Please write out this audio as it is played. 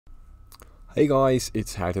Hey guys,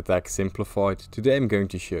 it's How to Tech Simplified. Today I'm going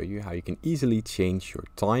to show you how you can easily change your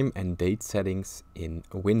time and date settings in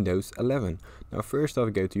Windows 11. Now first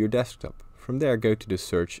off, go to your desktop. From there go to the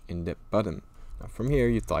search in the button. Now from here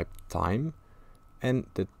you type time and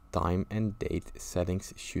the time and date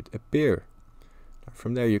settings should appear. Now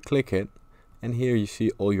from there you click it and here you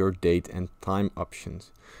see all your date and time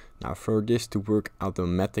options. Now for this to work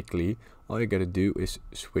automatically, all you gotta do is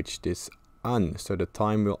switch this on, so the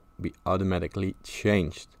time will be automatically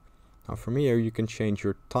changed. Now from here you can change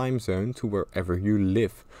your time zone to wherever you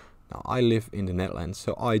live. Now I live in the Netherlands,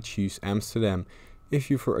 so I choose Amsterdam. If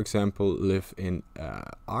you for example live in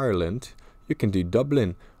Ireland, you can do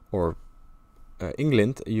Dublin, or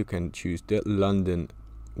England, you can choose the London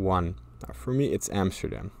one. Now for me it's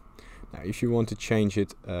Amsterdam. Now if you want to change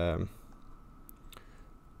it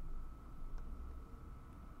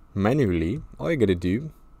manually, all you gotta do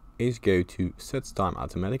is go to set time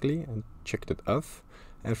automatically and check that off,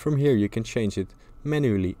 and from here you can change it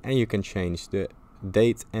manually and you can change the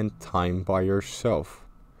date and time by yourself.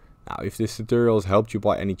 Now if this tutorial has helped you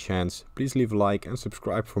by any chance, please leave a like and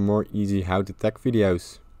subscribe for more easy how to tech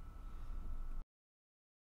videos.